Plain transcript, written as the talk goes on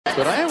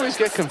But I always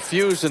get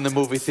confused in the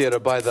movie theater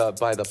by the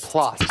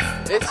plot.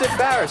 It's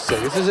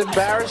embarrassing. This is an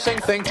embarrassing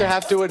thing to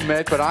have to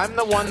admit, but I'm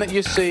the one that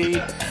you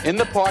see in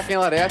the parking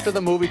lot after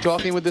the movie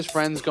talking with his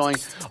friends going,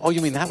 oh,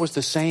 you mean that was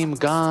the same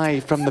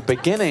guy from the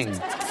beginning?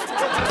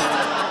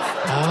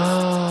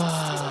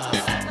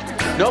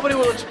 Nobody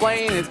will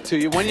explain it to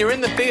you. When you're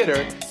in the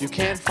theater, you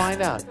can't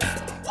find out.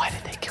 Why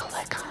did they kill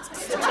that guy?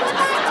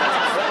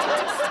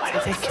 Why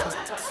did they kill him?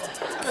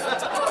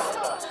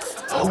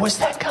 Who was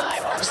that guy?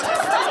 What was that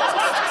guy?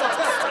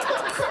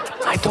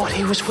 I thought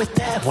he was with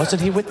them.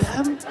 Wasn't he with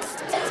them?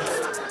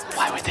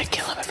 Why would they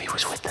kill him if he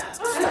was with them?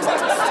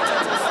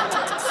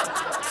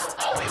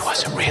 Oh, he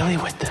wasn't really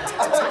with them.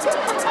 I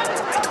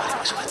thought he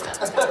was with them.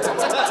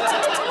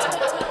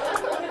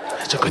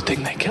 It's a good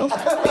thing they killed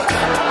him.